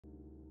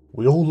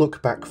We all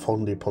look back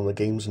fondly upon the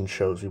games and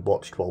shows we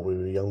watched while we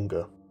were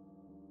younger.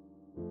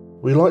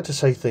 We like to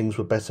say things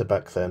were better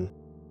back then,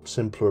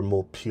 simpler and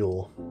more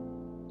pure.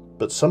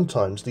 But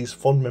sometimes these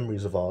fond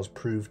memories of ours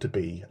prove to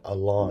be a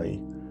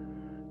lie,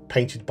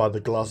 painted by the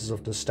glasses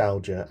of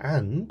nostalgia,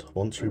 and,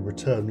 once we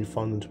return, we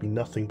find them to be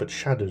nothing but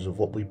shadows of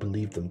what we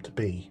believed them to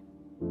be.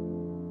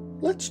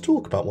 Let's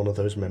talk about one of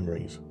those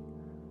memories.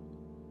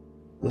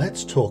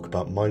 Let's talk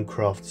about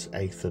Minecraft's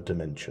Aether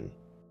Dimension.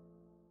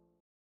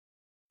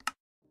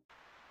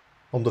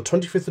 On the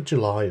 25th of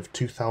July of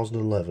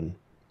 2011,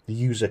 the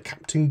user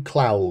Captain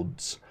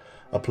Clouds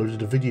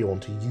uploaded a video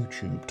onto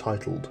YouTube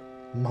titled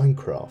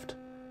Minecraft: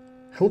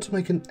 How to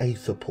Make an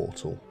Aether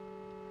Portal.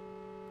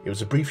 It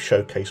was a brief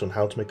showcase on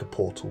how to make a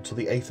portal to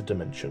the Aether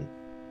Dimension.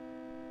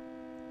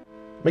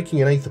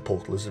 Making an Aether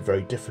portal isn't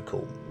very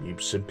difficult. You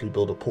simply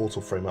build a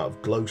portal frame out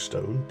of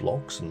glowstone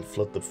blocks and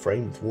flood the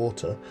frame with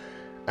water,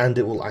 and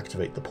it will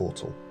activate the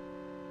portal.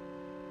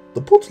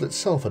 The portal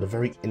itself had a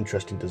very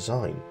interesting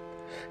design.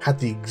 Had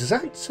the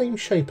exact same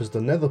shape as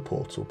the Nether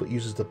portal, but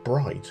uses the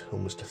bright,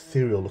 almost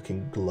ethereal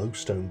looking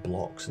glowstone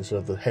blocks instead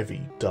of the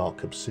heavy,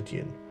 dark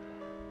obsidian,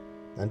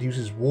 and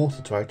uses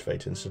water to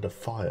activate instead of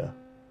fire.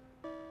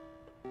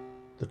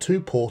 The two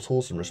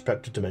portals and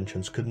respective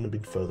dimensions couldn't have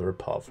been further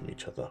apart from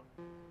each other,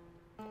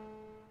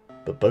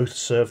 but both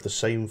serve the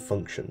same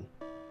function,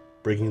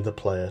 bringing the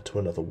player to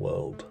another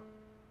world.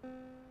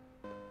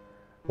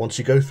 Once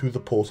you go through the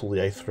portal,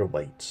 the Aether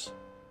awaits.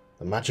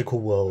 A magical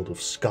world of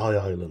sky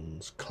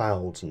islands,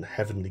 clouds and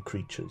heavenly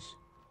creatures.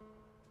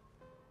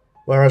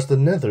 Whereas the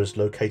Nether is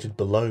located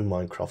below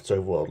Minecraft's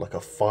overworld like a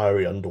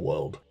fiery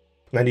underworld,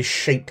 and is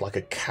shaped like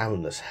a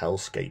cavernous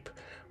hellscape,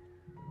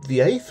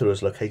 the Aether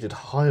is located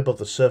high above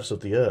the surface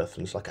of the earth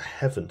and is like a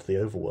heaven to the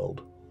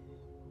overworld.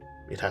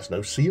 It has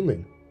no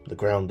ceiling, the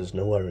ground is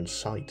nowhere in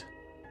sight.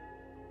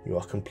 You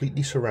are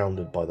completely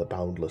surrounded by the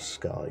boundless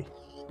sky.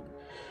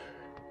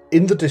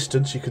 In the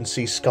distance you can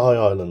see sky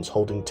islands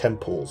holding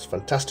temples,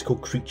 fantastical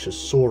creatures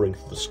soaring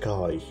through the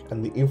sky,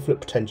 and the infinite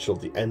potential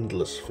of the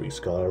endless free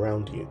sky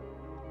around you.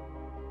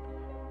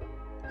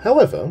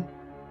 However,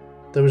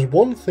 there is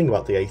one thing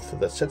about the Aether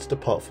that sets it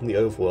apart from the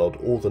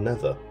overworld or the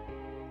Nether.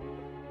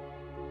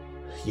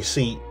 You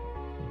see,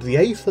 the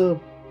Aether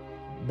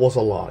was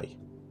a lie.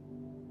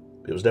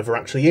 It was never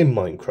actually in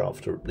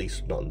Minecraft, or at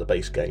least not in the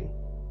base game.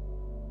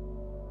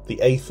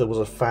 The Aether was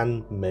a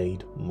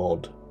fan-made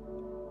mod.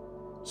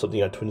 Something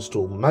you had to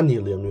install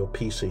manually on your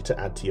PC to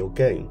add to your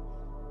game.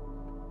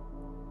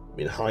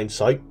 In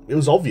hindsight, it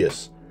was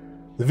obvious.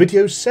 The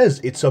video says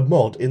it's a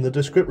mod in the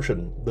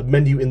description. The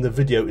menu in the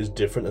video is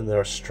different and there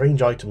are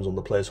strange items on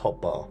the player's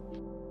hotbar.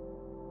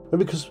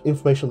 Maybe because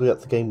information about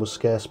the game was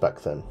scarce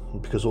back then,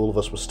 and because all of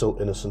us were still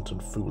innocent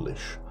and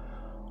foolish.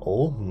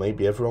 Or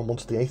maybe everyone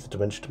wanted the Aether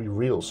Dimension to be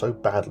real so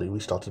badly we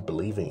started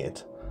believing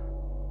it.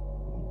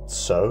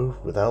 So,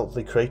 without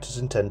the creator's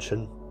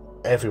intention,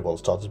 everyone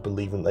started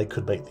believing they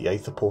could make the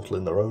Aether portal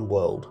in their own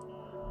world.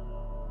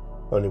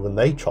 Only when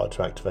they tried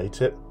to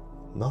activate it,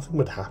 nothing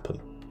would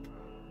happen.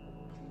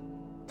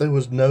 There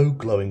was no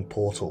glowing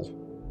portal.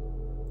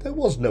 There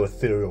was no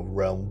ethereal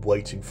realm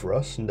waiting for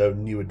us, no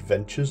new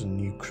adventures and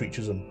new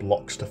creatures and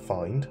blocks to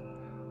find.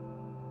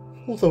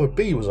 All there would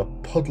be was a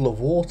puddle of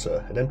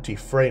water, an empty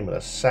frame and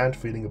a sad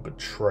feeling of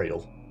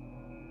betrayal.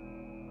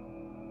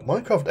 The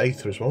Minecraft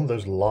Aether is one of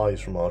those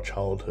lies from our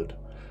childhood,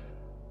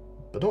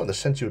 but not in the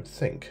sense you would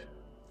think.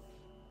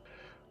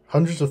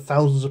 Hundreds of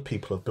thousands of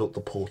people have built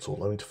the portal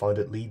only to find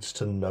it leads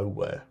to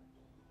nowhere.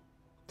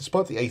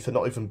 Despite the Aether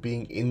not even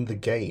being in the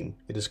game,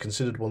 it is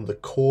considered one of the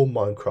core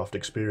Minecraft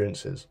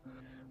experiences.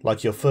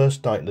 Like your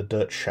first night in a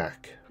dirt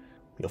shack,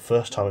 your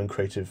first time in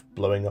creative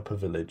blowing up a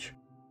village,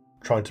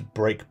 trying to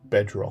break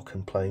bedrock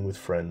and playing with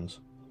friends.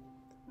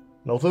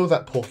 And although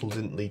that portal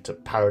didn't lead to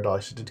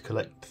paradise, it did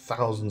collect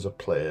thousands of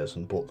players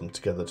and brought them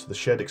together to the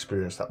shared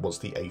experience that was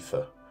the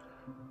Aether,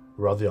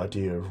 or rather the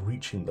idea of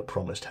reaching the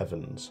promised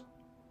heavens.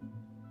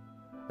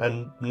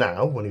 And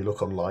now, when you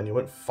look online, you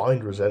won't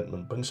find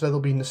resentment, but instead there'll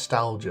be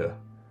nostalgia.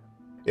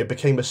 It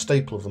became a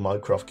staple of the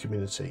Minecraft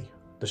community,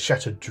 the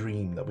shattered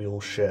dream that we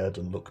all shared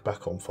and look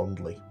back on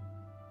fondly.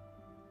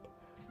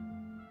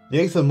 The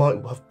Aether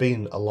might have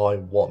been a lie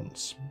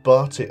once,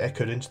 but it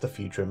echoed into the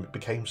future and it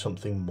became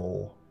something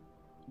more.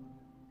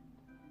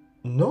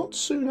 Not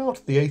soon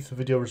after the Aether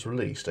video was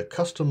released, a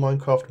custom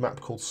Minecraft map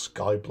called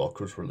Skyblock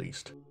was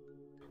released.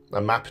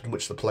 A map in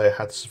which the player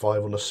had to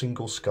survive on a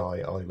single sky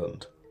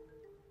island.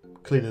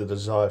 Clearly the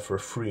desire for a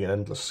free and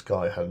endless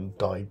sky hadn't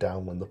died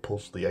down when the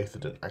pulse of the Aether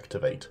didn't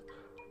activate.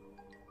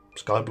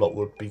 Skyblock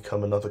would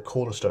become another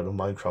cornerstone of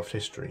Minecraft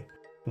history,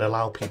 and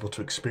allow people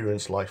to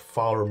experience life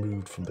far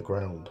removed from the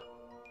ground.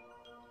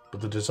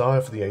 But the desire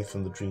for the Aether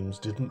and the dreams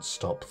didn't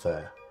stop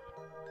there.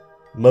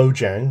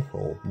 Mojang,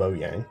 or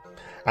Mojang,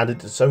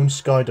 added its own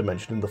sky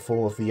dimension in the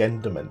form of the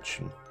End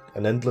Dimension,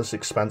 an endless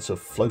expanse of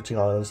floating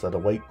islands that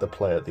await the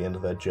player at the end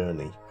of their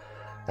journey,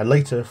 and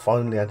later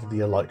finally added the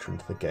Elytra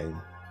into the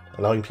game,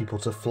 allowing people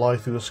to fly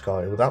through the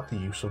sky without the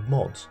use of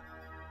mods.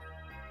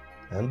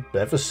 And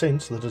ever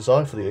since, the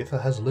desire for the Aether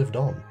has lived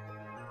on.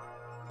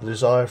 The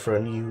desire for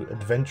a new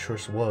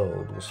adventurous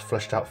world was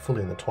fleshed out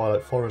fully in the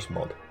Twilight Forest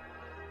mod.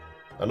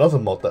 Another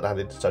mod that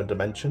added its own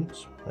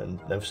dimensions, and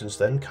ever since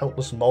then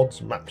countless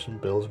mods, maps and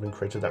builds have been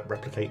created that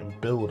replicate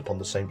and build upon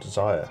the same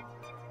desire.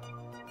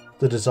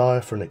 The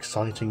desire for an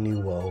exciting new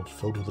world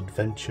filled with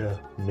adventure,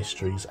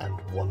 mysteries and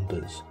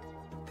wonders,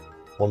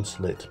 once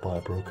lit by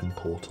a broken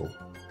portal.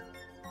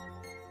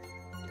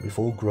 We've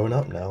all grown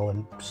up now,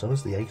 and so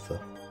has the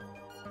Aether.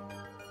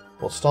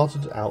 What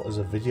started out as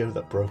a video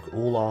that broke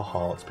all our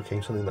hearts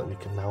became something that we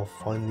can now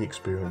finally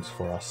experience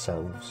for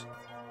ourselves.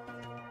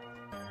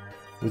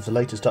 With the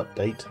latest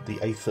update, the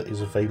Aether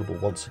is available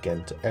once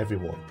again to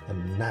everyone,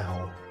 and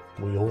now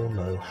we all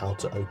know how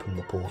to open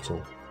the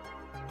portal.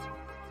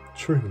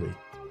 Truly,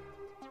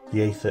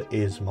 the Aether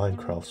is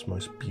Minecraft's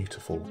most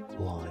beautiful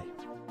lie.